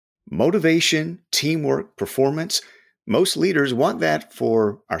Motivation, teamwork, performance. Most leaders want that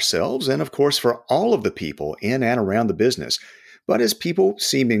for ourselves and, of course, for all of the people in and around the business. But as people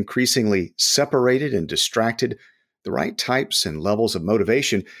seem increasingly separated and distracted, the right types and levels of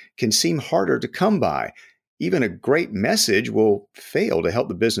motivation can seem harder to come by. Even a great message will fail to help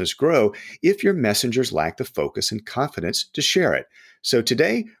the business grow if your messengers lack the focus and confidence to share it. So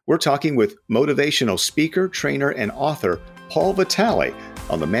today, we're talking with motivational speaker, trainer, and author Paul Vitale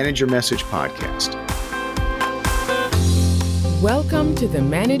on the Manage Your Message podcast. Welcome to the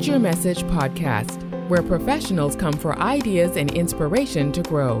Manage Your Message podcast, where professionals come for ideas and inspiration to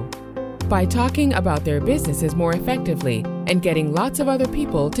grow by talking about their businesses more effectively and getting lots of other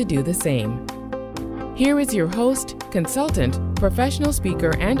people to do the same. Here is your host, consultant, professional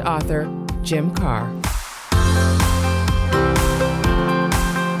speaker, and author, Jim Carr.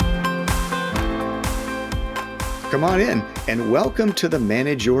 Come on in and welcome to the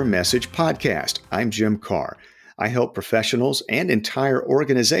Manage Your Message podcast. I'm Jim Carr. I help professionals and entire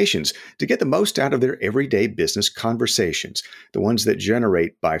organizations to get the most out of their everyday business conversations, the ones that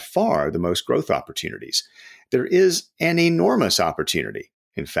generate by far the most growth opportunities. There is an enormous opportunity,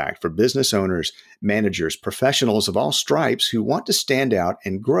 in fact, for business owners, managers, professionals of all stripes who want to stand out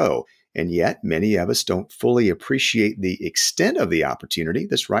and grow. And yet, many of us don't fully appreciate the extent of the opportunity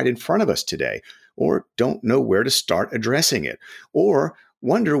that's right in front of us today, or don't know where to start addressing it, or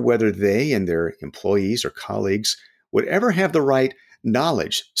wonder whether they and their employees or colleagues would ever have the right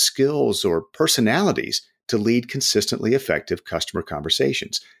knowledge, skills, or personalities to lead consistently effective customer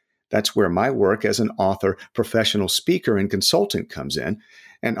conversations. That's where my work as an author, professional speaker, and consultant comes in.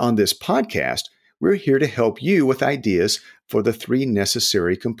 And on this podcast, we're here to help you with ideas for the three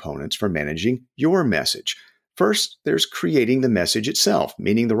necessary components for managing your message. First, there's creating the message itself,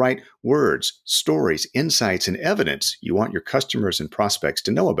 meaning the right words, stories, insights, and evidence you want your customers and prospects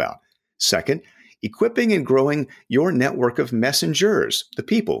to know about. Second, equipping and growing your network of messengers, the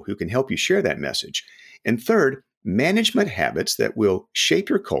people who can help you share that message. And third, management habits that will shape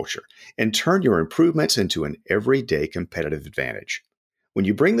your culture and turn your improvements into an everyday competitive advantage. When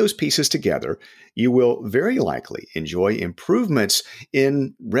you bring those pieces together, you will very likely enjoy improvements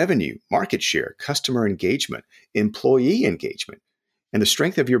in revenue, market share, customer engagement, employee engagement, and the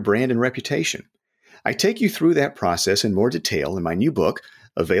strength of your brand and reputation. I take you through that process in more detail in my new book,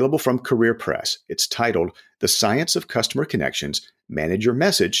 available from Career Press. It's titled The Science of Customer Connections, Manage Your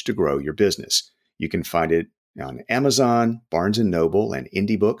Message to Grow Your Business. You can find it on Amazon, Barnes & Noble, and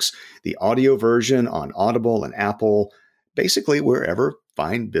Indie Books, the audio version on Audible and Apple, basically wherever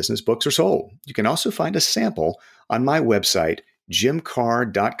fine business books are sold. You can also find a sample on my website,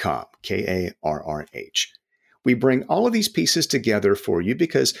 jimcarr.com, Karrh. We bring all of these pieces together for you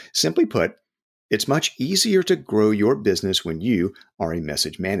because, simply put, it's much easier to grow your business when you are a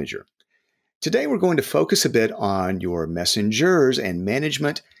message manager. Today, we're going to focus a bit on your messengers and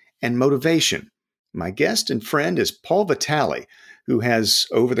management and motivation. My guest and friend is Paul Vitale, who has,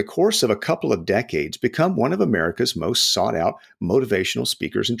 over the course of a couple of decades, become one of America's most sought-out motivational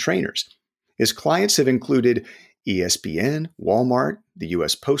speakers and trainers. His clients have included ESPN, Walmart, the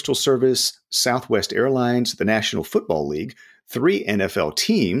U.S. Postal Service, Southwest Airlines, the National Football League, 3 NFL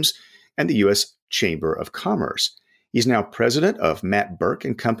teams, and the U.S. Chamber of Commerce. He's now president of Matt Burke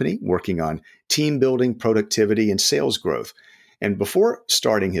 & Company, working on team building, productivity, and sales growth. And before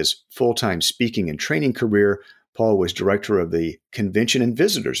starting his full-time speaking and training career, Paul was director of the Convention and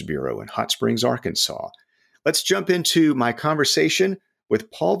Visitors Bureau in Hot Springs, Arkansas. Let's jump into my conversation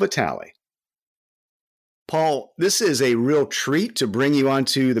with Paul Vitale. Paul, this is a real treat to bring you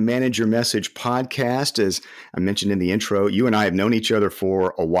onto the Manage Your Message podcast. As I mentioned in the intro, you and I have known each other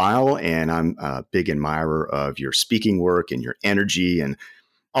for a while, and I'm a big admirer of your speaking work and your energy and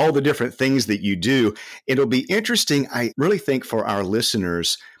all the different things that you do. It'll be interesting, I really think, for our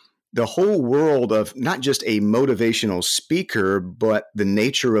listeners, the whole world of not just a motivational speaker, but the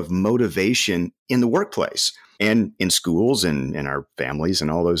nature of motivation in the workplace and in schools and in our families and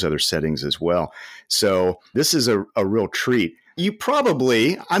all those other settings as well. So this is a real treat. You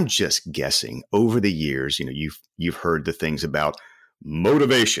probably, I'm just guessing, over the years, you've heard the things about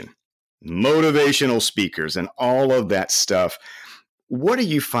motivation, motivational speakers, and all of that stuff. What are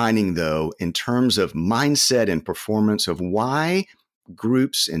you finding, though, in terms of mindset and performance of why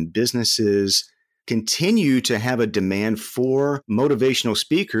groups and businesses continue to have a demand for motivational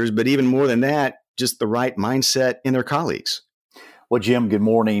speakers, but even more than that, just the right mindset in their colleagues? Well, Jim, good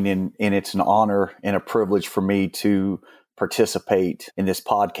morning. And it's an honor and a privilege for me to participate in this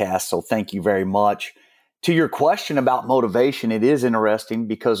podcast. So thank you very much. To your question about motivation, it is interesting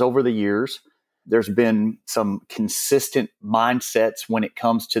because over the years, There's been some consistent mindsets when it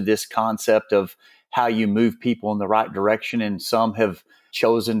comes to this concept of how you move people in the right direction. And some have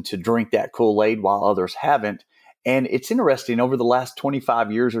chosen to drink that Kool-Aid while others haven't. And it's interesting, over the last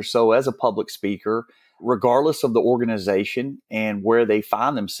 25 years or so as a public speaker, regardless of the organization and where they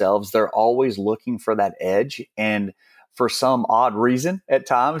find themselves, they're always looking for that edge. And for some odd reason, at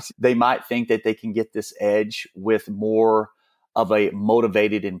times, they might think that they can get this edge with more of a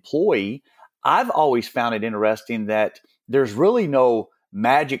motivated employee. I've always found it interesting that there's really no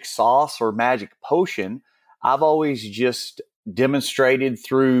magic sauce or magic potion. I've always just demonstrated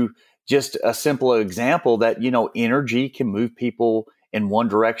through just a simple example that, energy can move people in one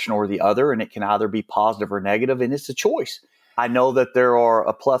direction or the other, and it can either be positive or negative, and it's a choice. I know that there are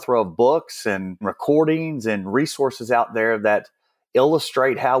a plethora of books and recordings and resources out there that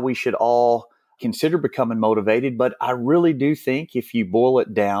illustrate how we should all consider becoming motivated. But I really do think if you boil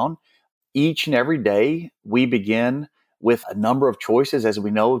it down, each and every day we begin with a number of choices, as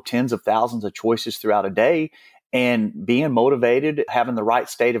we know, tens of thousands of choices throughout a day. And being motivated, having the right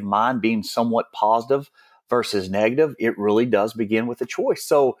state of mind, being somewhat positive versus negative, it really does begin with a choice.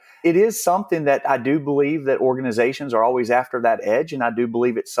 So it is something that I do believe that organizations are always after that edge. And I do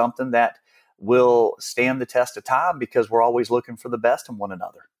believe it's something that will stand the test of time because we're always looking for the best in one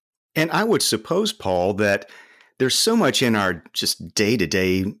another. And I would suppose, Paul, that there's so much in our just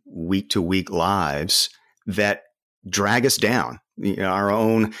day-to-day, week-to-week lives that drag us down. Our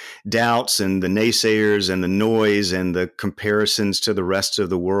own doubts and the naysayers and the noise and the comparisons to the rest of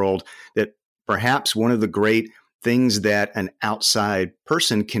the world, that perhaps one of the great things that an outside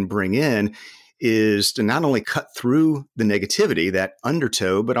person can bring in is to not only cut through the negativity, that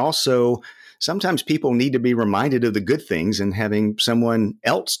undertow, but also sometimes people need to be reminded of the good things, and having someone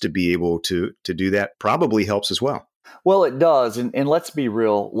else to be able to do that probably helps as well. Well, it does. And let's be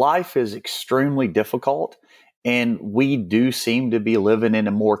real, life is extremely difficult. And we do seem to be living in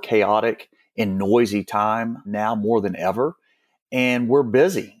a more chaotic and noisy time now more than ever. And we're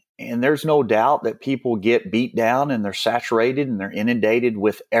busy. And there's no doubt that people get beat down and they're saturated and they're inundated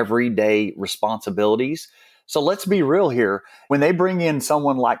with everyday responsibilities. So let's be real here. When they bring in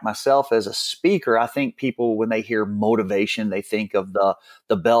someone like myself as a speaker, I think people, when they hear motivation, they think of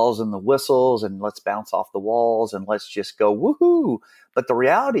the bells and the whistles and let's bounce off the walls and let's just go woohoo. But the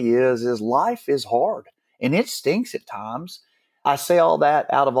reality is life is hard. And it stinks at times. I say all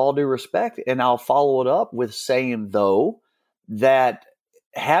that out of all due respect, and I'll follow it up with saying, though, that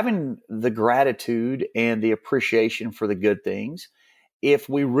having the gratitude and the appreciation for the good things, if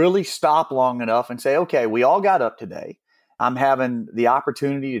we really stop long enough and say, okay, we all got up today. I'm having the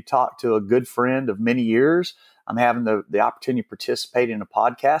opportunity to talk to a good friend of many years. I'm having the opportunity to participate in a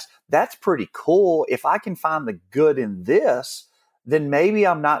podcast. That's pretty cool. If I can find the good in this, then maybe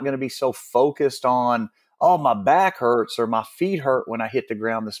I'm not going to be so focused on, oh, my back hurts or my feet hurt when I hit the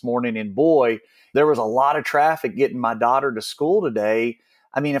ground this morning. And boy, there was a lot of traffic getting my daughter to school today.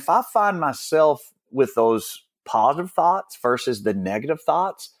 I mean, if I find myself with those positive thoughts versus the negative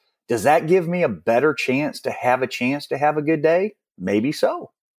thoughts, does that give me a better chance to have a good day? Maybe so.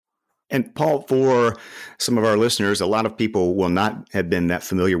 And Paul, for some of our listeners, a lot of people will not have been that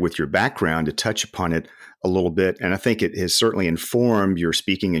familiar with your background. To touch upon it a little bit, and I think it has certainly informed your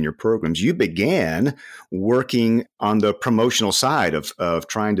speaking and your programs. You began working on the promotional side of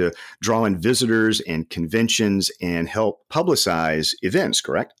trying to draw in visitors and conventions and help publicize events,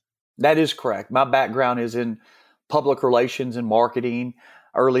 correct? That is correct. My background is in public relations and marketing.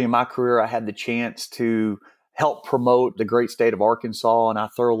 Early in my career, I had the chance to help promote the great state of Arkansas, and I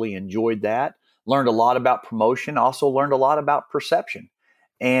thoroughly enjoyed that. Learned a lot about promotion, also learned a lot about perception.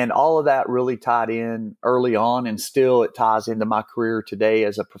 And all of that really tied in early on, and still it ties into my career today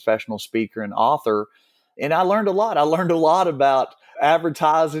as a professional speaker and author. And I learned a lot. I learned a lot about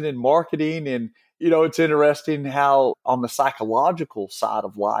advertising and marketing. And, it's interesting how on the psychological side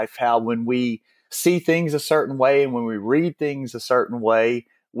of life, how when we see things a certain way and when we read things a certain way,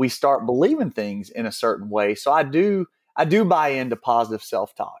 we start believing things in a certain way. So I do buy into positive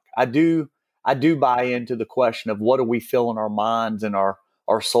self-talk. I do buy into the question of what do we fill in our minds and our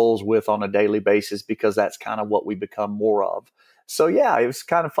souls with on a daily basis, because that's kind of what we become more of. So yeah, it was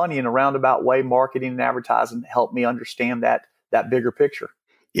kind of funny in a roundabout way. Marketing and advertising helped me understand that bigger picture.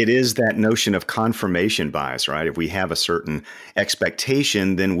 It is that notion of confirmation bias, right? If we have a certain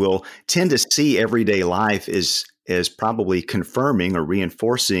expectation, then we'll tend to see everyday life as probably confirming or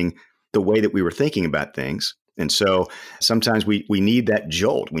reinforcing the way that we were thinking about things. And so sometimes we need that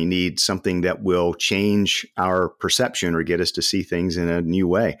jolt. We need something that will change our perception or get us to see things in a new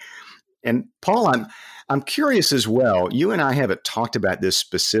way. And Paul, I'm curious as well. You and I haven't talked about this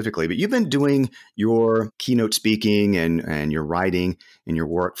specifically, but you've been doing your keynote speaking and your writing and your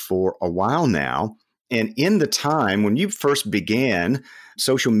work for a while now. And in the time when you first began,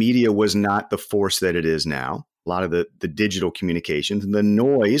 social media was not the force that it is now. A lot of the digital communications, the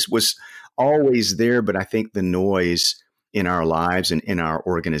noise was always there, but I think the noise in our lives and in our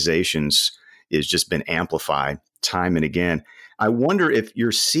organizations has just been amplified time and again. I wonder if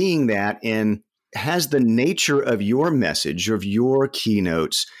you're seeing that, and has the nature of your message, of your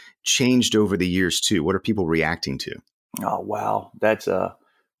keynotes, changed over the years too? What are people reacting to? Oh, wow. That's a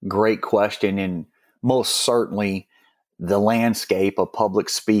great question. And most certainly the landscape of public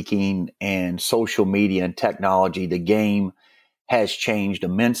speaking and social media and technology, the game has changed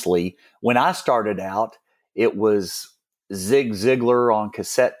immensely. When I started out, it was Zig Ziglar on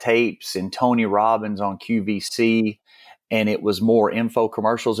cassette tapes and Tony Robbins on QVC, and it was more info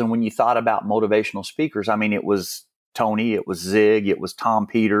commercials. And when you thought about motivational speakers, I mean, it was Tony, it was Zig, it was Tom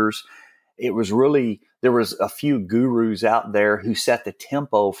Peters. It was really, there was a few gurus out there who set the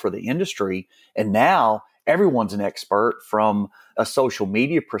tempo for the industry. And now everyone's an expert from a social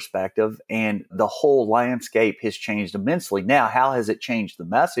media perspective, and the whole landscape has changed immensely. Now, how has it changed the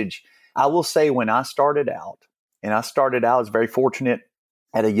message? I will say when I started out, I was very fortunate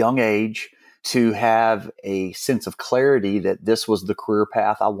at a young age to have a sense of clarity that this was the career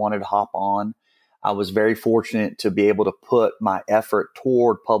path I wanted to hop on. I was very fortunate to be able to put my effort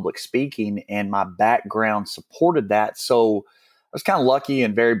toward public speaking, and my background supported that. So I was kind of lucky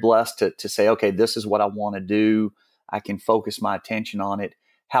and very blessed to say, okay, this is what I want to do. I can focus my attention on it.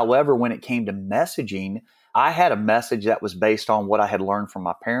 However, when it came to messaging, I had a message that was based on what I had learned from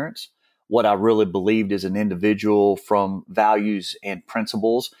my parents, what I really believed as an individual from values and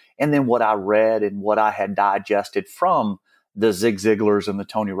principles, and then what I read and what I had digested from the Zig Ziglars and the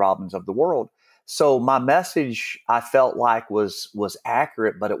Tony Robbins of the world. So my message, I felt like was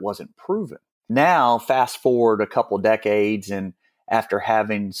accurate, but it wasn't proven. Now, fast forward a couple of decades, and after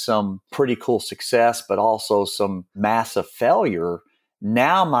having some pretty cool success, but also some massive failure,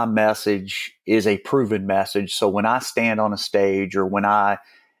 now my message is a proven message. So when I stand on a stage, or when I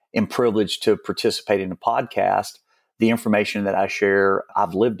am privileged to participate in a podcast, the information that I share,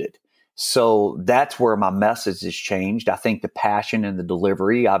 I've lived it. So that's where my message has changed. I think the passion and the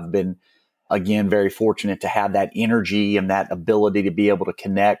delivery, I've been, again, very fortunate to have that energy and that ability to be able to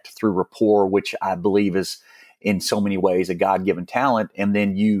connect through rapport, which I believe is in so many ways a God-given talent. And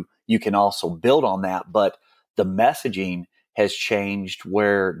then you can also build on that. But the messaging has changed,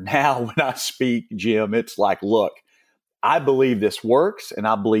 where now when I speak, Jim, it's like, look, I believe this works and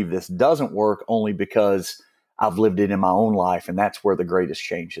I believe this doesn't work, only because I've lived it in my own life. And that's where the greatest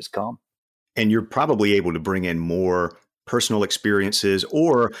change has come. And you're probably able to bring in more personal experiences,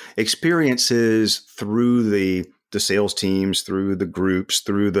 or experiences through the sales teams, through the groups,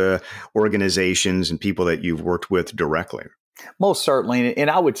 through the organizations and people that you've worked with directly. Most certainly. And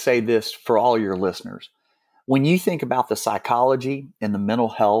I would say this for all your listeners. When you think about the psychology and the mental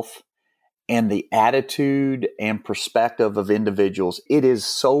health and the attitude and perspective of individuals, it is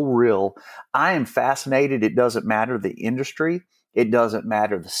so real. I am fascinated. It doesn't matter the industry. It doesn't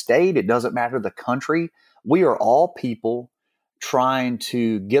matter the state. It doesn't matter the country. We are all people trying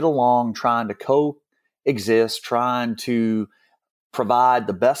to get along, trying to coexist, trying to provide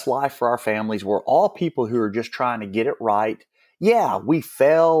the best life for our families. We're all people who are just trying to get it right. Yeah, we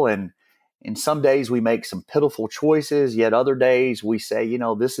fail, and some days we make some pitiful choices, yet other days we say,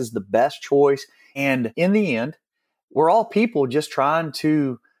 this is the best choice. And in the end, we're all people just trying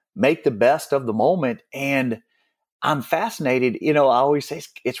to make the best of the moment. And I'm fascinated. I always say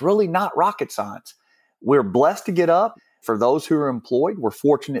it's really not rocket science. We're blessed to get up. For those who are employed, we're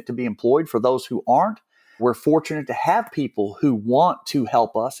fortunate to be employed. For those who aren't, we're fortunate to have people who want to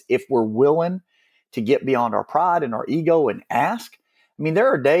help us if we're willing to get beyond our pride and our ego and ask. I mean,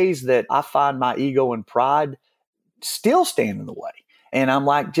 there are days that I find my ego and pride still stand in the way. And I'm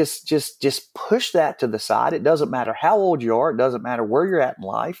like, just push that to the side. It doesn't matter how old you are. It doesn't matter where you're at in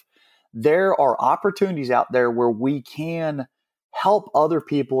life. There are opportunities out there where we can help other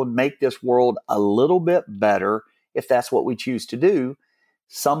people and make this world a little bit better if that's what we choose to do.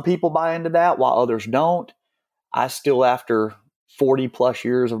 Some people buy into that while others don't. I still, after 40 plus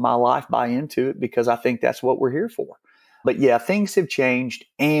years of my life, buy into it because I think that's what we're here for. But yeah, things have changed,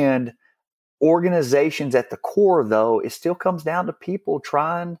 and organizations at the core, though, it still comes down to people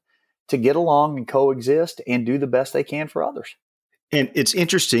trying to get along and coexist and do the best they can for others. And it's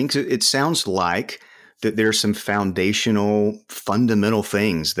interesting because it sounds like that there's some foundational, fundamental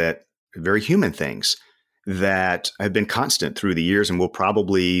things, that very human things, that have been constant through the years and will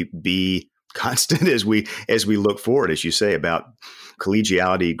probably be constant as we look forward, as you say, about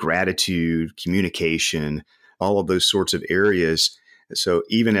collegiality, gratitude, communication, all of those sorts of areas. So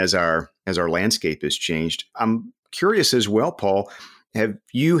even as our landscape has changed, I'm curious as well, Paul, have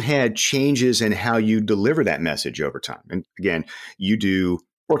you had changes in how you deliver that message over time? And again, you do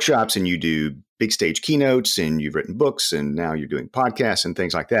workshops and you do big stage keynotes and you've written books and now you're doing podcasts and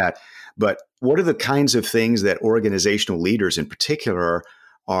things like that. But what are the kinds of things that organizational leaders in particular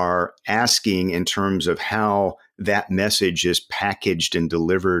are asking in terms of how that message is packaged and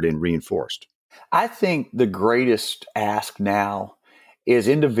delivered and reinforced? I think the greatest ask now is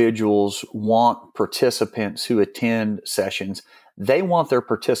individuals want participants who attend sessions. They want their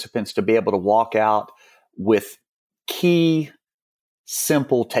participants to be able to walk out with key,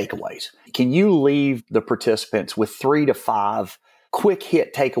 simple takeaways. Can you leave the participants with 3 to 5 quick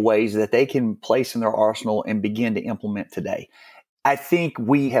hit takeaways that they can place in their arsenal and begin to implement today? I think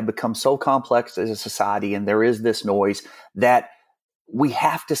we have become so complex as a society, and there is this noise that we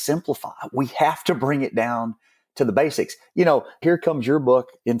have to simplify. We have to bring it down to the basics. Here comes your book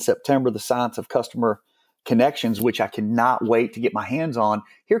in September, The Science of Customer Connections, which I cannot wait to get my hands on.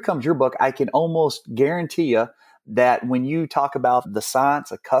 Here comes your book. I can almost guarantee you that when you talk about the science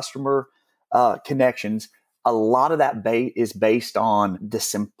of customer connections, a lot of that is based on the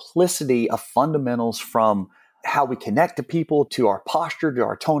simplicity of fundamentals, from how we connect to people, to our posture, to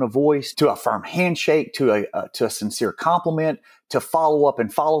our tone of voice, to a firm handshake, to a sincere compliment, to follow up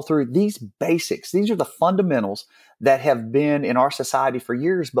and follow through. These basics, these are the fundamentals that have been in our society for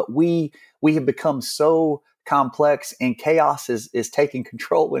years, but we have become so complex, and chaos is taking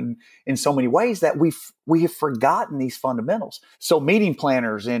control in so many ways that we have forgotten these fundamentals. So meeting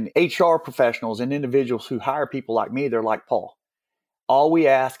planners and HR professionals and individuals who hire people like me, they're like, Paul, all we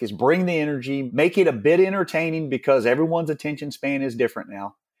ask is bring the energy, make it a bit entertaining, because everyone's attention span is different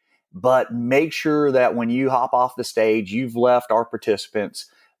now. But make sure that when you hop off the stage, you've left our participants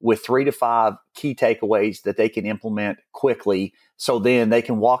with 3 to 5 key takeaways that they can implement quickly, so then they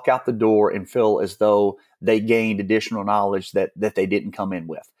can walk out the door and feel as though they gained additional knowledge that they didn't come in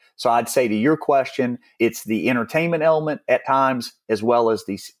with. So I'd say, to your question, it's the entertainment element at times, as well as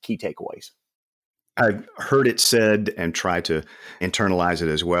these key takeaways. I've heard it said, and try to internalize it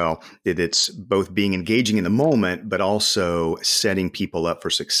as well, that it's both being engaging in the moment, but also setting people up for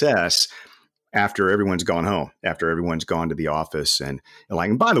success after everyone's gone home, after everyone's gone to the office. And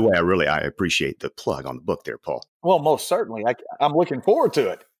by the way, I appreciate the plug on the book there, Paul. Well, most certainly. I'm looking forward to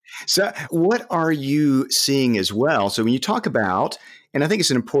it. So what are you seeing as well? So when you talk about, and I think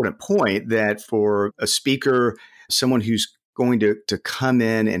it's an important point, that for a speaker, someone who's going to come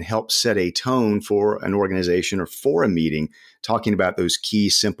in and help set a tone for an organization or for a meeting, talking about those key,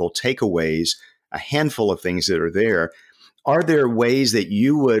 simple takeaways, a handful of things that are there. Are there ways that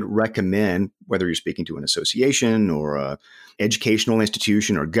you would recommend, whether you're speaking to an association or an educational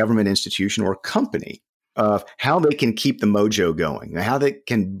institution or government institution or a company, of how they can keep the mojo going, how they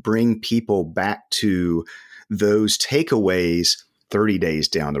can bring people back to those takeaways 30 days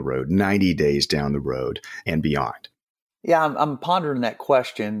down the road, 90 days down the road, and beyond? Yeah, I'm pondering that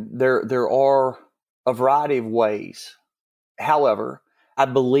question. There are a variety of ways. However, I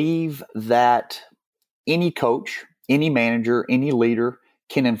believe that any coach, any manager, any leader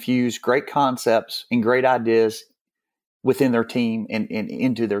can infuse great concepts and great ideas within their team and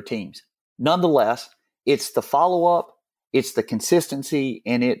into their teams. Nonetheless, it's the follow-up, it's the consistency,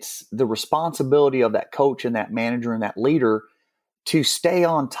 and it's the responsibility of that coach and that manager and that leader to stay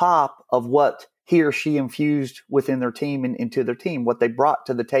on top of what he or she infused within their team and into their team, what they brought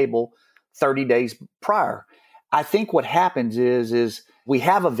to the table 30 days prior. I think what happens is we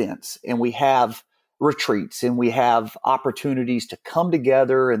have events and we have retreats and we have opportunities to come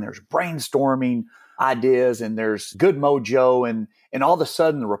together, and there's brainstorming ideas and there's good mojo, and all of a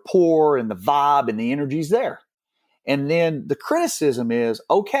sudden the rapport and the vibe and the energy's there. And then the criticism is,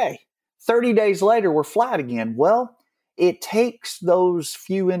 okay, 30 days later, we're flat again. Well, it takes those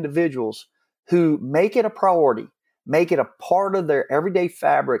few individuals who make it a priority, make it a part of their everyday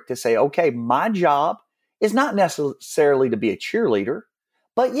fabric to say, okay, my job is not necessarily to be a cheerleader,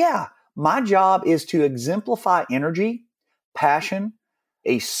 but yeah, my job is to exemplify energy, passion,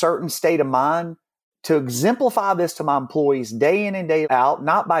 a certain state of mind, to exemplify this to my employees day in and day out,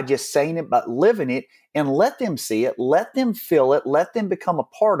 not by just saying it, but living it, and let them see it, let them feel it, let them become a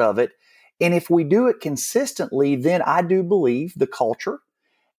part of it. And if we do it consistently, then I do believe the culture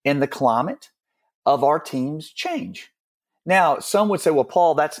and the climate of our teams change. Now, some would say, well,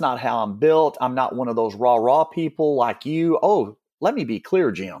 Paul, that's not how I'm built. I'm not one of those raw people like you. Oh, let me be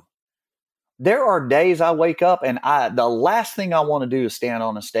clear, Jim. There are days I wake up and the last thing I want to do is stand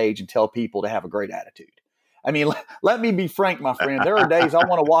on a stage and tell people to have a great attitude. I mean, let me be frank, my friend. There are days I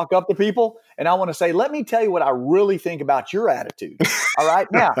want to walk up to people and I want to say, let me tell you what I really think about your attitude. All right.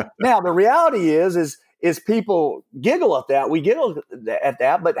 Now the reality is people giggle at that. We giggle at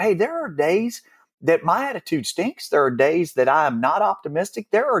that. But hey, there are days that my attitude stinks. There are days that I am not optimistic.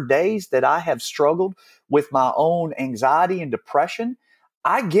 There are days that I have struggled with my own anxiety and depression.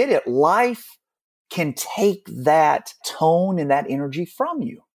 I get it. Life can take that tone and that energy from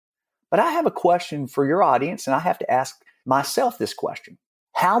you. But I have a question for your audience, and I have to ask myself this question.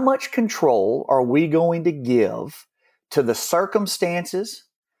 How much control are we going to give to the circumstances,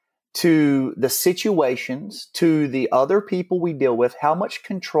 to the situations, to the other people we deal with? How much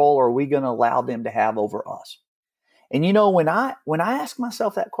control are we going to allow them to have over us? And when I ask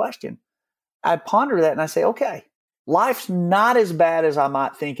myself that question, I ponder that and I say, okay, life's not as bad as I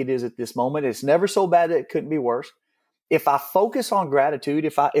might think it is at this moment. It's never so bad that it couldn't be worse. If I focus on gratitude,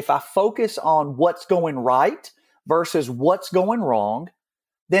 if I focus on what's going right versus what's going wrong,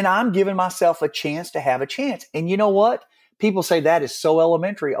 then I'm giving myself a chance to have a chance. And you know what? People say that is so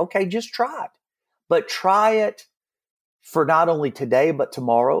elementary. Okay, just try it. But try it for not only today, but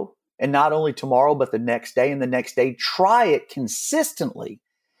tomorrow. And not only tomorrow, but the next day and the next day. Try it consistently.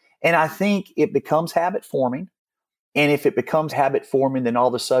 And I think it becomes habit forming. And if it becomes habit forming, then all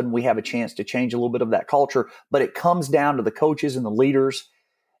of a sudden we have a chance to change a little bit of that culture. But it comes down to the coaches and the leaders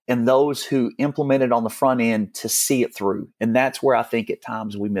and those who implement it on the front end to see it through. And that's where I think at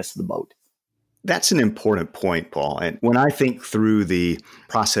times we miss the boat. That's an important point, Paul. And when I think through the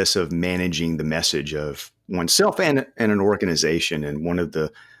process of managing the message of oneself and an organization, and one of the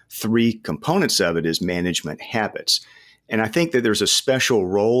three components of it is management habits. And I think that there's a special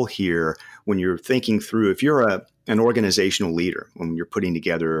role here when you're thinking through, if you're an organizational leader, when you're putting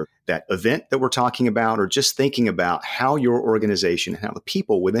together that event that we're talking about, or just thinking about how your organization and how the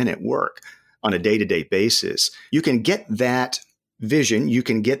people within it work on a day-to-day basis, you can get that vision, you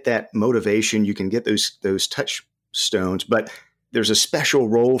can get that motivation, you can get those touchstones, but there's a special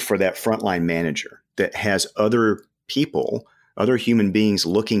role for that frontline manager that has other people, other human beings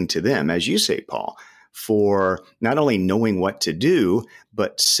looking to them, as you say, Paul, for not only knowing what to do,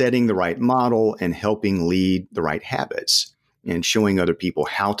 but setting the right model and helping lead the right habits and showing other people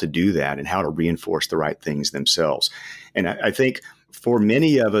how to do that and how to reinforce the right things themselves. And I think for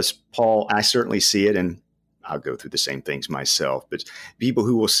many of us, Paul, I certainly see it, and I'll go through the same things myself, but people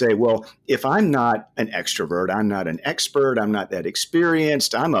who will say, well, if I'm not an extrovert, I'm not an expert, I'm not that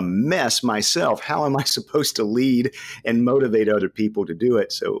experienced, I'm a mess myself, how am I supposed to lead and motivate other people to do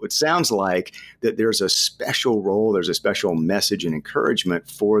it? So it sounds like that there's a special role, there's a special message and encouragement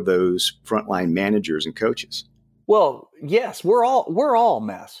for those frontline managers and coaches. Well, yes, we're all a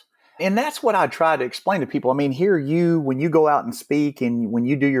mess. And that's what I try to explain to people. I mean, when you go out and speak and when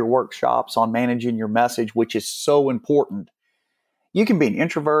you do your workshops on managing your message, which is so important, you can be an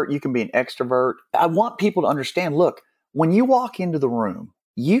introvert, you can be an extrovert. I want people to understand, look, when you walk into the room,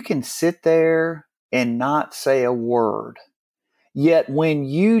 you can sit there and not say a word. Yet when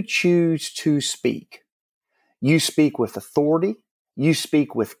you choose to speak, you speak with authority, you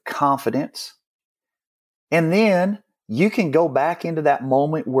speak with confidence, and then you can go back into that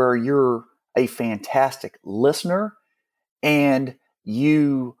moment where you're a fantastic listener and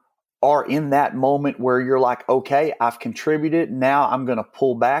you are in that moment where you're like, okay, I've contributed. Now I'm going to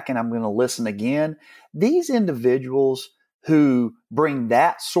pull back and I'm going to listen again. These individuals who bring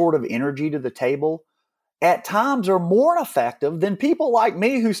that sort of energy to the table at times are more effective than people like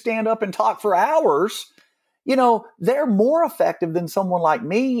me who stand up and talk for hours. They're more effective than someone like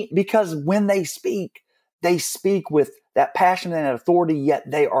me because when they speak with that passion and that authority,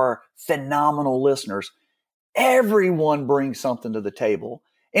 yet they are phenomenal listeners. Everyone brings something to the table,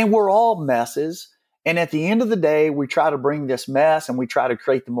 and we're all messes. And at the end of the day, we try to bring this mess and we try to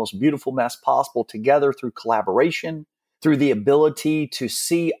create the most beautiful mess possible together through collaboration, through the ability to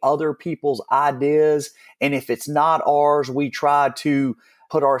see other people's ideas. And if it's not ours, we try to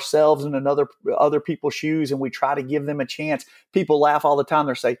put ourselves in other people's shoes and we try to give them a chance. People laugh all the time.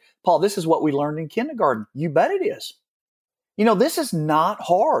 They say, Paul, this is what we learned in kindergarten. You bet it is. This is not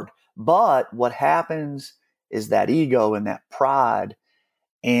hard. But what happens is that ego and that pride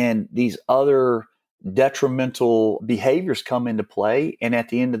and these other detrimental behaviors come into play. And at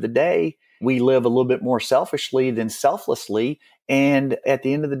the end of the day, we live a little bit more selfishly than selflessly. And at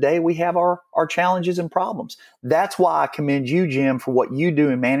the end of the day, we have our challenges and problems. That's why I commend you, Jim, for what you do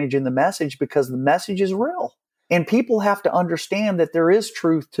in managing the message, because the message is real. And people have to understand that there is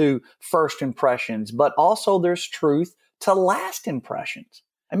truth to first impressions, but also there's truth to last impressions.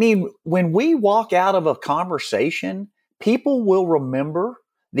 I mean, when we walk out of a conversation, people will remember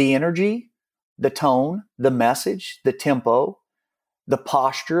the energy, the tone, the message, the tempo, the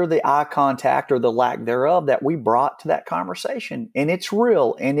posture, the eye contact, or the lack thereof that we brought to that conversation. And it's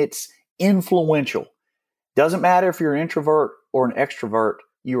real and it's influential. Doesn't matter if you're an introvert or an extrovert,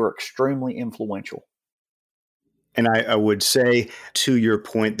 you are extremely influential. And I would say, to your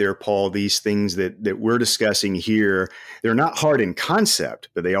point there, Paul, these things that we're discussing here, they're not hard in concept,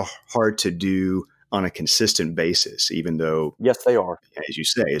 but they are hard to do on a consistent basis, even though, yes, they are. As you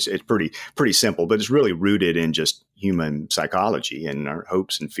say, it's pretty simple, but it's really rooted in just human psychology and our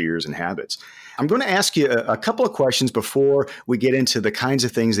hopes and fears and habits. I'm going to ask you a couple of questions before we get into the kinds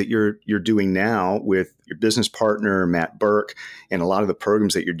of things that you're doing now with your business partner, Matt Burke, and a lot of the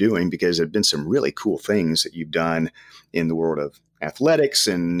programs that you're doing, because there have been some really cool things that you've done in the world of athletics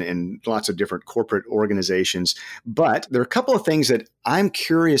and lots of different corporate organizations. But there are a couple of things that I'm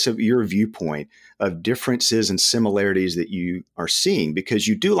curious of your viewpoint of differences and similarities that you are seeing, because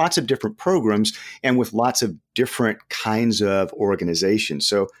you do lots of different programs and with lots of different kinds of organizations.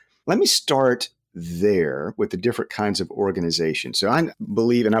 So let me start there with the different kinds of organizations. So I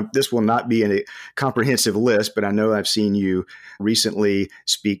believe, and this will not be in a comprehensive list, but I know I've seen you recently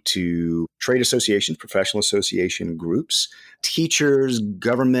speak to trade associations, professional association groups, teachers,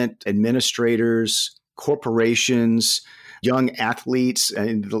 government administrators, corporations, young athletes,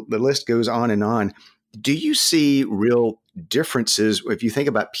 and the list goes on and on. Do you see real differences if you think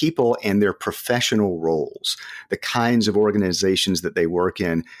about people and their professional roles, the kinds of organizations that they work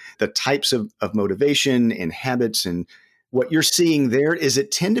in, the types of motivation and habits, and what you're seeing there? Is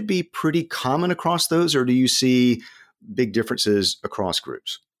it tend to be pretty common across those, or do you see big differences across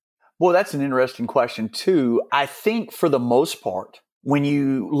groups? Well, that's an interesting question too. I think for the most part, when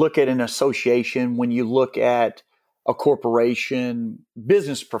you look at an association, when you look at a corporation,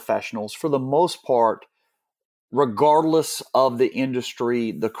 business professionals, for the most part, regardless of the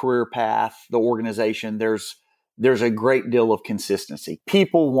industry, the career path, the organization, there's a great deal of consistency.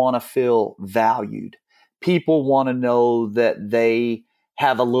 People want to feel valued. People want to know that they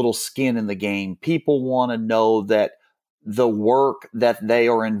have a little skin in the game. People want to know that the work that they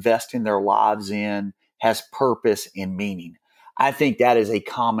are investing their lives in has purpose and meaning. I think that is a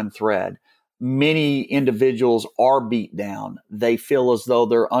common thread. Many individuals are beat down. They feel as though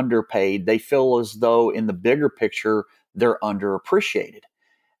they're underpaid. They feel as though in the bigger picture, they're underappreciated.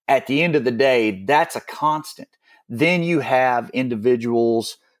 At the end of the day, that's a constant. Then you have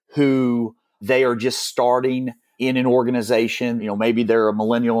individuals who they are just starting in an organization. You know, maybe they're a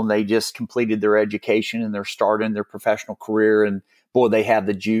millennial and they just completed their education and they're starting their professional career, and boy, they have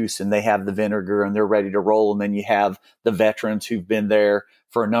the juice and they have the vinegar and they're ready to roll. And then you have the veterans who've been there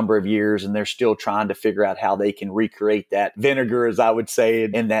for a number of years and they're still trying to figure out how they can recreate that vinegar, as I would say,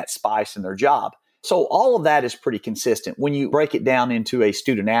 and that spice in their job. So all of that is pretty consistent. When you break it down into a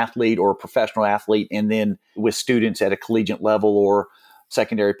student athlete or a professional athlete, and then with students at a collegiate level or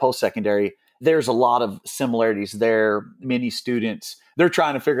secondary, post-secondary, there's a lot of similarities there. Many students, they're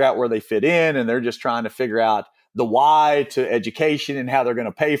trying to figure out where they fit in, and they're just trying to figure out the why to education and how they're going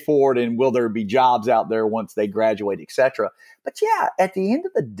to pay for it, and will there be jobs out there once they graduate, et cetera. But yeah, at the end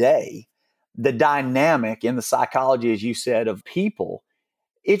of the day, the dynamic in the psychology, as you said, of people,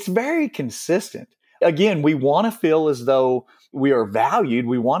 it's very consistent. Again, we want to feel as though we are valued.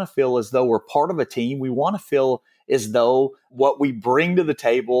 We want to feel as though we're part of a team. We want to feel as though what we bring to the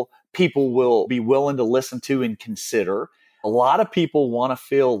table, people will be willing to listen to and consider. A lot of people want to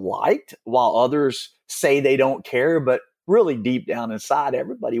feel liked, while others say they don't care, but really deep down inside,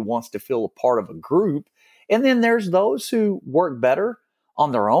 everybody wants to feel a part of a group. And then there's those who work better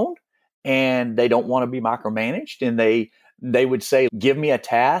on their own and they don't want to be micromanaged, and they would say, give me a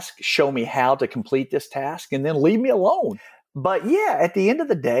task, show me how to complete this task, and then leave me alone. But yeah, at the end of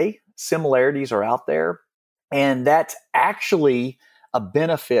the day, similarities are out there. And that's actually a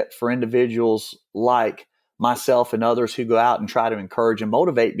benefit for individuals like myself and others who go out and try to encourage and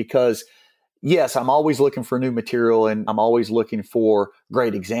motivate, because yes, I'm always looking for new material and I'm always looking for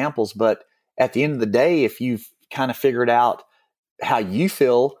great examples. But at the end of the day, if you've kind of figured out how you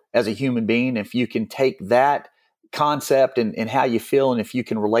feel as a human being, if you can take that concept and how you feel, and if you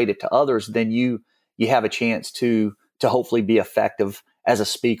can relate it to others, then you have a chance to hopefully be effective as a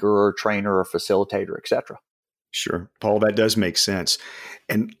speaker or a trainer or facilitator, et cetera. Sure. Paul, that does make sense.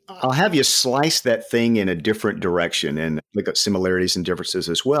 And I'll have you slice that thing in a different direction and look at similarities and differences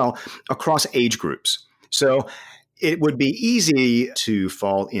as well across age groups. So it would be easy to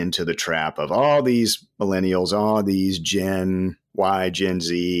fall into the trap of all these millennials, all these Gen Y, Gen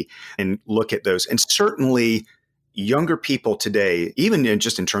Z, and look at those. And certainly younger people today, even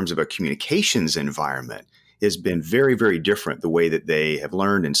just in terms of a communications environment, has been very, very different the way that they have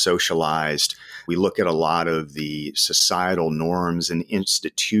learned and socialized. We look at a lot of the societal norms and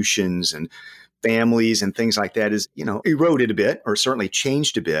institutions and families and things like that is, eroded a bit or certainly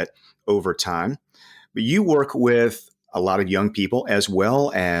changed a bit over time. But you work with a lot of young people as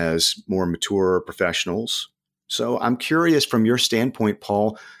well as more mature professionals. So I'm curious from your standpoint,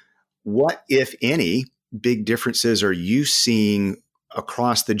 Paul, what, if any, big differences are you seeing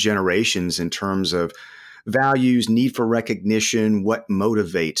across the generations in terms of values, need for recognition, what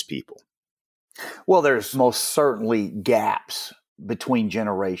motivates people? Well, there's most certainly gaps between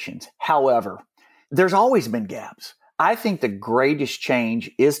generations. However, there's always been gaps. I think the greatest change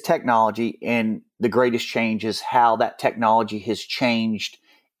is technology, and the greatest change is how that technology has changed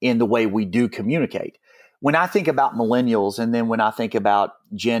in the way we do communicate. When I think about millennials and then when I think about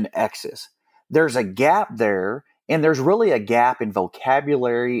Gen X's, there's a gap there, and there's really a gap in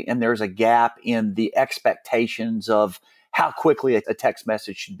vocabulary, and there's a gap in the expectations of how quickly a text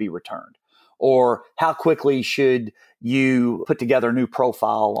message should be returned, or how quickly should you put together a new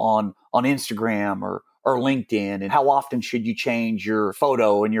profile on Instagram or LinkedIn, and how often should you change your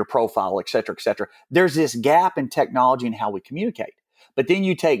photo and your profile, et cetera, et cetera. There's this gap in technology and how we communicate. But then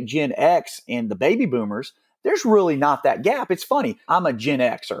you take Gen X and the baby boomers, there's really not that gap. It's funny. I'm a Gen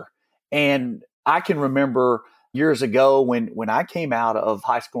Xer, and I can remember years ago when I came out of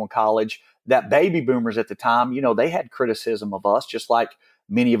high school and college, that baby boomers at the time, they had criticism of us, just like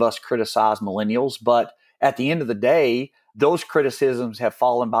many of us criticize millennials. But at the end of the day, those criticisms have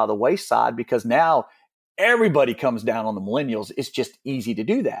fallen by the wayside because now everybody comes down on the millennials. It's just easy to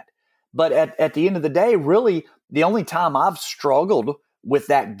do that. But at the end of the day, really, the only time I've struggled with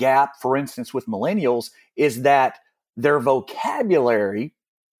that gap, for instance, with millennials, is that their vocabulary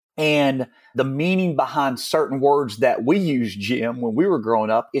and the meaning behind certain words that we use, Jim, when we were growing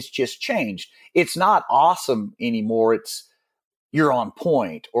up, it's just changed. It's not awesome anymore. It's you're on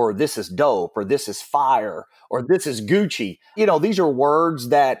point, or this is dope, or this is fire, or this is Gucci. These are words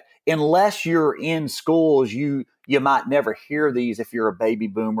that unless you're in schools, you might never hear these if you're a baby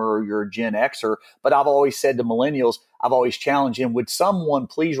boomer or you're a Gen Xer. But I've always said to millennials, I've always challenged them, would someone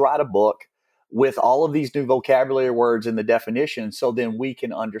please write a book with all of these new vocabulary words and the definitions so then we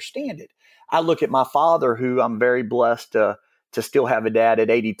can understand it? I look at my father, who I'm very blessed to still have a dad at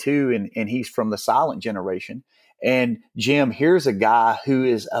 82, and he's from the silent generation. And Jim, here's a guy who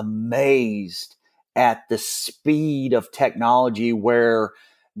is amazed at the speed of technology, where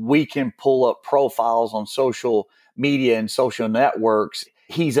we can pull up profiles on social media and social networks.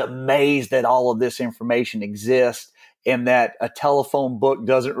 He's amazed that all of this information exists, and that a telephone book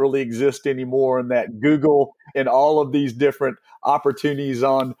doesn't really exist anymore, and that Google and all of these different opportunities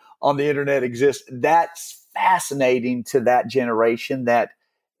on the internet exist. That's fascinating to that generation, that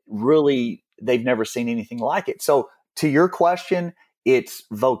really they've never seen anything like it. So to your question, it's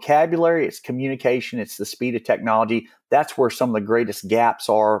vocabulary, it's communication, it's the speed of technology. That's where some of the greatest gaps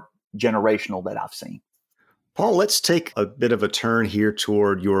are generational that I've seen. Paul, let's take a bit of a turn here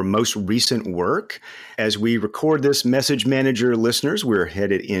toward your most recent work. As we record this, Message Manager listeners, we're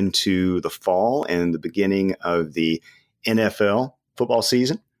headed into the fall and the beginning of the NFL football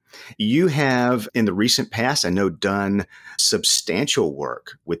season. You have, in the recent past, I know, done substantial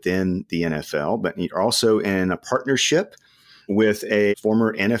work within the NFL, but you're also in a partnership with a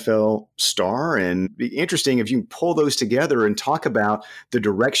former NFL star. And it'd be interesting if you can pull those together and talk about the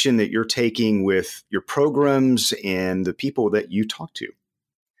direction that you're taking with your programs and the people that you talk to.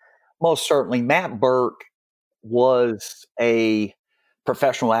 Most certainly. Matt Burke was a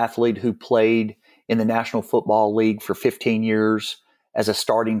professional athlete who played in the National Football League for 15 years as a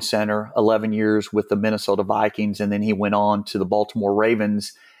starting center, 11 years with the Minnesota Vikings. And then he went on to the Baltimore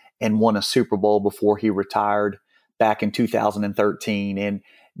Ravens and won a Super Bowl before he retired back in 2013. And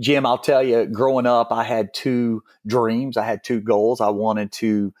Jim, I'll tell you, growing up, I had two dreams. I had two goals. I wanted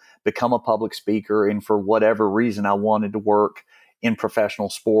to become a public speaker. And for whatever reason, I wanted to work in professional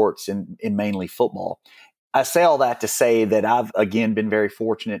sports and in mainly football. I say all that to say that I've, again, been very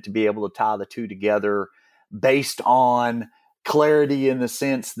fortunate to be able to tie the two together based on clarity, in the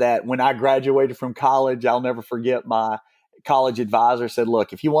sense that when I graduated from college, I'll never forget my college advisor said,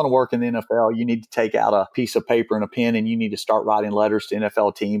 look, if you want to work in the NFL, you need to take out a piece of paper and a pen, and you need to start writing letters to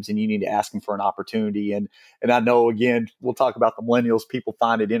NFL teams, and you need to ask them for an opportunity. And I know, again, we'll talk about the millennials. People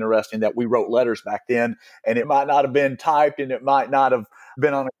find it interesting that we wrote letters back then, and it might not have been typed and it might not have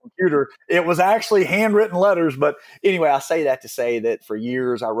been on a computer. It was actually handwritten letters. But anyway, I say that to say that for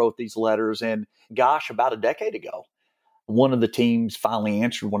years I wrote these letters, and gosh, about a decade ago, one of the teams finally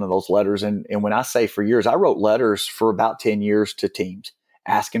answered one of those letters. And when I say for years, I wrote letters for about 10 years to teams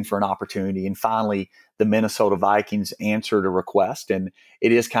asking for an opportunity. And finally, the Minnesota Vikings answered a request. And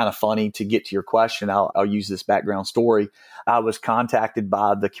it is kind of funny to get to your question. I'll use this background story. I was contacted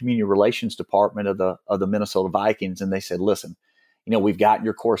by the community relations department of the Minnesota Vikings. And they said, listen, we've gotten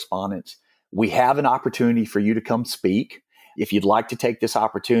your correspondence. We have an opportunity for you to come speak. If you'd like to take this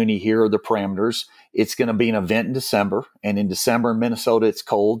opportunity, here are the parameters. It's going to be an event in December. And in December in Minnesota, it's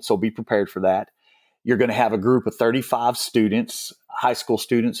cold. So be prepared for that. You're going to have a group of 35 students, high school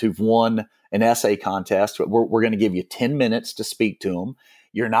students who've won an essay contest. We're going to give you 10 minutes to speak to them.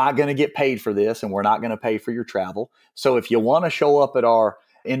 You're not going to get paid for this, and we're not going to pay for your travel. So if you want to show up at our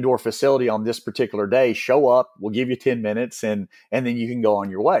indoor facility on this particular day, show up. We'll give you 10 minutes, and then you can go on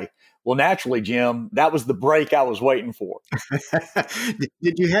your way. Well, naturally, Jim, that was the break I was waiting for.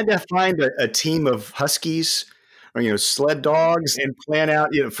 Did you had to find a team of Huskies or, sled dogs and plan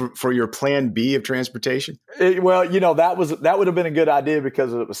out, for your plan B of transportation? That would have been a good idea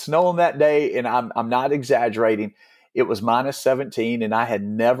because it was snowing that day. And I'm not exaggerating. It was minus 17 and I had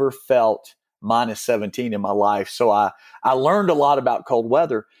never felt minus 17 in my life. So I learned a lot about cold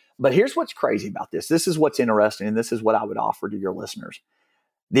weather. But here's what's crazy about this. This is what's interesting. And this is what I would offer to your listeners.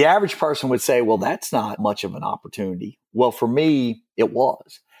 The average person would say, well, that's not much of an opportunity. Well, for me, it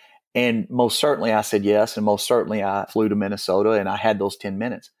was. And most certainly I said yes. And most certainly I flew to Minnesota and I had those 10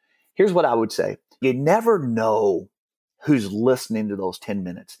 minutes. Here's what I would say. You never know who's listening to those 10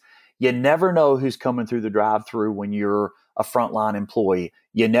 minutes. You never know who's coming through the drive-through when you're a frontline employee.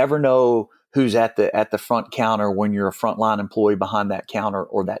 You never know who's at the front counter when you're a frontline employee behind that counter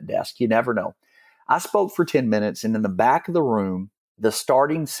or that desk. You never know. I spoke for 10 minutes and in the back of the room, the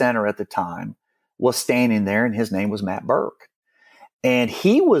starting center at the time was standing there and his name was Matt Burke. And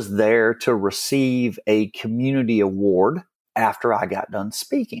he was there to receive a community award after I got done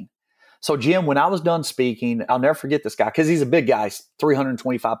speaking. So Jim, when I was done speaking, I'll never forget this guy because he's a big guy, he's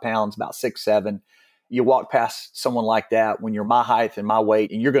 325 pounds, about 6'7". You walk past someone like that when you're my height and my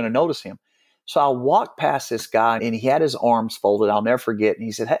weight and you're going to notice him. So I walked past this guy and he had his arms folded. I'll never forget. And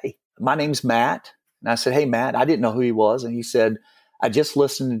he said, hey, my name's Matt. And I said, hey, Matt, I didn't know who he was. And he said, I just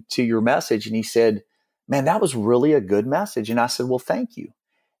listened to your message. And he said, man, that was really a good message. And I said, well, thank you.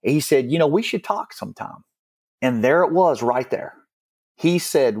 And he said, we should talk sometime. And there it was right there. He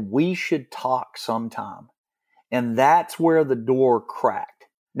said, we should talk sometime. And that's where the door cracked.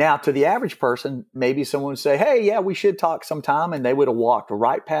 Now, to the average person, maybe someone would say, hey, yeah, we should talk sometime. And they would have walked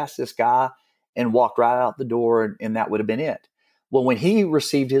right past this guy and walked right out the door. And that would have been it. Well, when he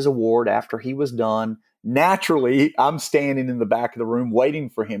received his award after he was done, naturally, I'm standing in the back of the room waiting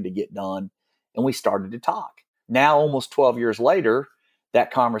for him to get done. And we started to talk. Now, almost 12 years later,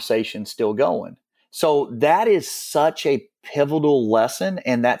 that conversation's still going. So that is such a pivotal lesson.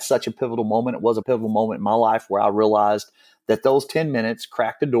 And that's such a pivotal moment. It was a pivotal moment in my life where I realized that those 10 minutes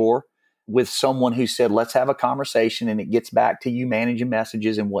cracked the door with someone who said, let's have a conversation. And it gets back to you managing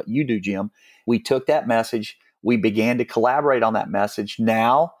messages and what you do, Jim. We took that message. We began to collaborate on that message.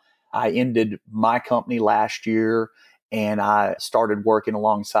 Now, I ended my company last year and I started working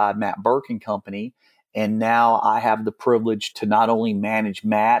alongside Matt Burke and Company. And now I have the privilege to not only manage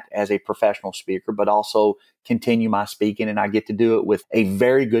Matt as a professional speaker, but also continue my speaking. And I get to do it with a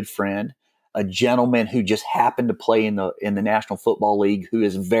very good friend, a gentleman who just happened to play in the National Football League, who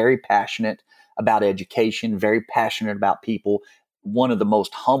is very passionate about education, very passionate about people. One of the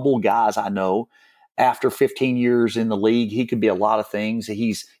most humble guys I know. After 15 years in the league, he could be a lot of things.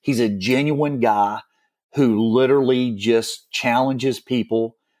 He's a genuine guy who literally just challenges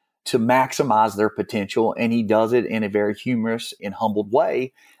people to maximize their potential. And he does it in a very humorous and humbled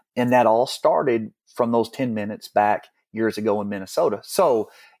way. And that all started from those 10 minutes back years ago in Minnesota.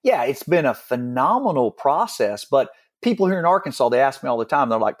 So yeah, it's been a phenomenal process. But people here in Arkansas, they ask me all the time,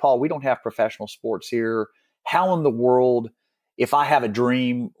 they're like, Paul, we don't have professional sports here. How in the world, if I have a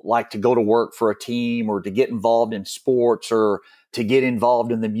dream like to go to work for a team or to get involved in sports or to get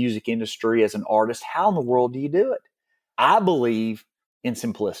involved in the music industry as an artist, how in the world do you do it? I believe in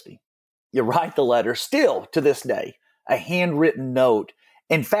simplicity. You write the letter still to this day, a handwritten note.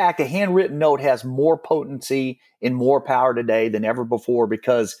 In fact, a handwritten note has more potency and more power today than ever before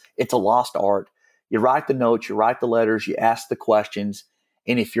because it's a lost art. You write the notes, you write the letters, you ask the questions.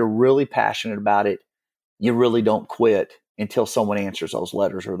 And if you're really passionate about it, you really don't quit until someone answers those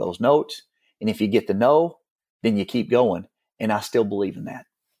letters or those notes. And if you get the no, then you keep going. And I still believe in that.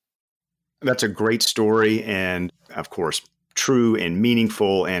 That's a great story. And of course, true and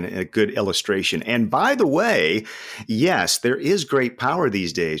meaningful and a good illustration. And by the way, yes, there is great power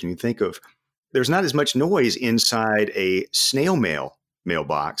these days. When you think of there's not as much noise inside a snail mail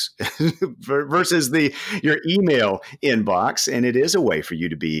mailbox versus your email inbox. And it is a way for you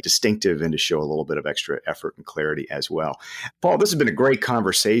to be distinctive and to show a little bit of extra effort and clarity as well. Paul, this has been a great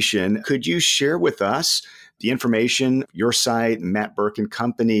conversation. Could you share with us the information, your site, Matt Burke and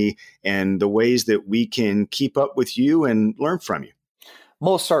Company, and the ways that we can keep up with you and learn from you?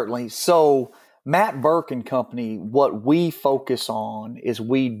 Most certainly. So Matt Burke and Company, what we focus on is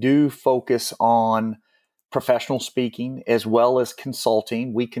we do focus on professional speaking as well as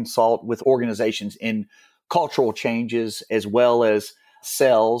consulting. We consult with organizations in cultural changes as well as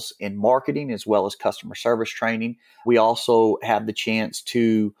sales and marketing as well as customer service training. We also have the chance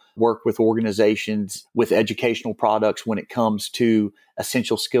to work with organizations with educational products when it comes to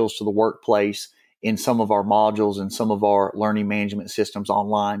essential skills to the workplace in some of our modules and some of our learning management systems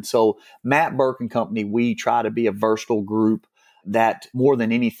online. So Matt Burke and Company, we try to be a versatile group that more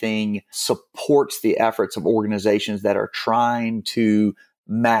than anything supports the efforts of organizations that are trying to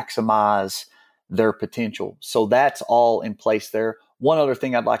maximize their potential. So that's all in place there. One other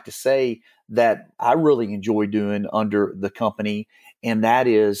thing I'd like to say that I really enjoy doing under the company, and that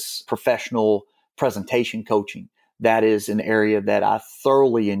is professional presentation coaching. That is an area that I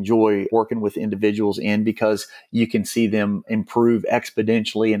thoroughly enjoy working with individuals in because you can see them improve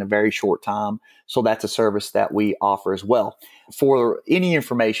exponentially in a very short time. So that's a service that we offer as well. For any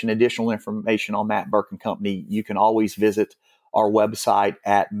information, additional information on Matt Burke and Company, you can always visit our website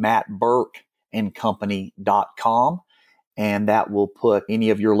at mattburkeandcompany.com. And that will put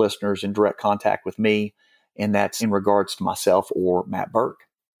any of your listeners in direct contact with me. And that's in regards to myself or Matt Burke.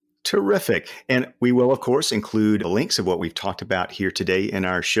 Terrific. And we will, of course, include links of what we've talked about here today in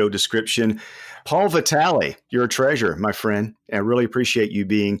our show description. Paul Vitale, you're a treasure, my friend. I really appreciate you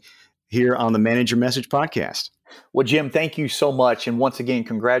being here on the Manage Your Message podcast. Well, Jim, thank you so much. And once again,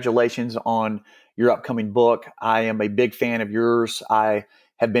 congratulations on your upcoming book. I am a big fan of yours. I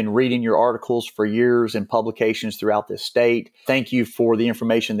have been reading your articles for years in publications throughout this state. Thank you for the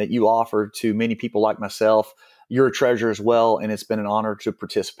information that you offer to many people like myself. You're a treasure as well, and it's been an honor to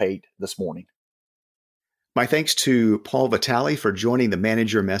participate this morning. My thanks to Paul Vitale for joining the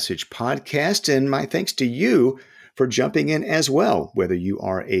Manage Your Message podcast, and my thanks to you for jumping in as well. Whether you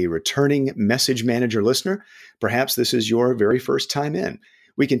are a returning Message Manager listener, perhaps this is your very first time in.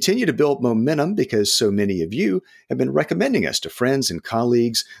 We continue to build momentum because so many of you have been recommending us to friends and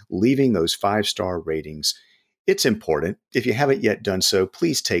colleagues, leaving those 5-star ratings. It's important. If you haven't yet done so,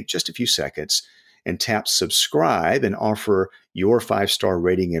 please take just a few seconds and tap subscribe and offer your 5-star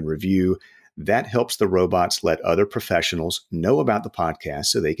rating and review. That helps the robots let other professionals know about the podcast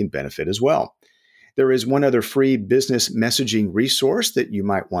so they can benefit as well. There is one other free business messaging resource that you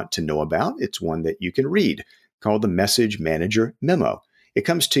might want to know about. It's one that you can read called the Message Manager Memo. It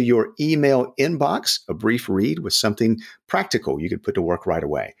comes to your email inbox, a brief read with something practical you can put to work right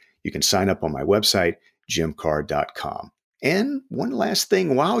away. You can sign up on my website, jimcarr.com. And one last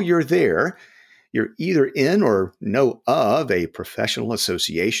thing, while you're there, you're either in or know of a professional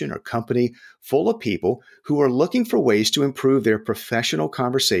association or company full of people who are looking for ways to improve their professional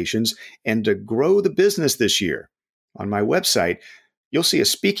conversations and to grow the business this year. On my website, you'll see a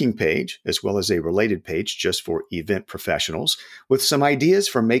speaking page as well as a related page just for event professionals with some ideas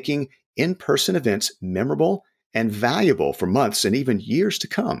for making in-person events memorable and valuable for months and even years to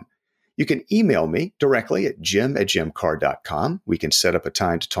come. You can email me directly at jim@jimcarr.com. We can set up a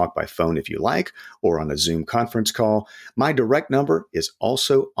time to talk by phone if you like, or on a Zoom conference call. My direct number is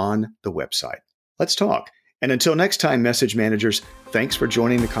also on the website. Let's talk. And until next time, message managers, thanks for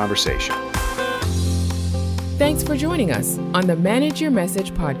joining the conversation. Thanks for joining us on the Manage Your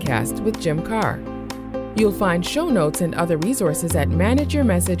Message podcast with Jim Carr. You'll find show notes and other resources at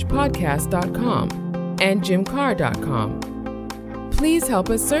manageyourmessagepodcast.com and jimcarr.com. Please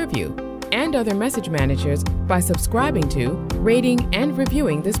help us serve you and other message managers by subscribing to, rating, and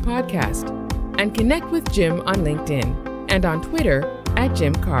reviewing this podcast. And connect with Jim on LinkedIn and on Twitter at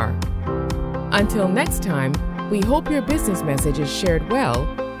Jim Carr. Until next time, we hope your business message is shared well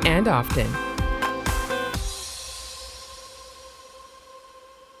and often.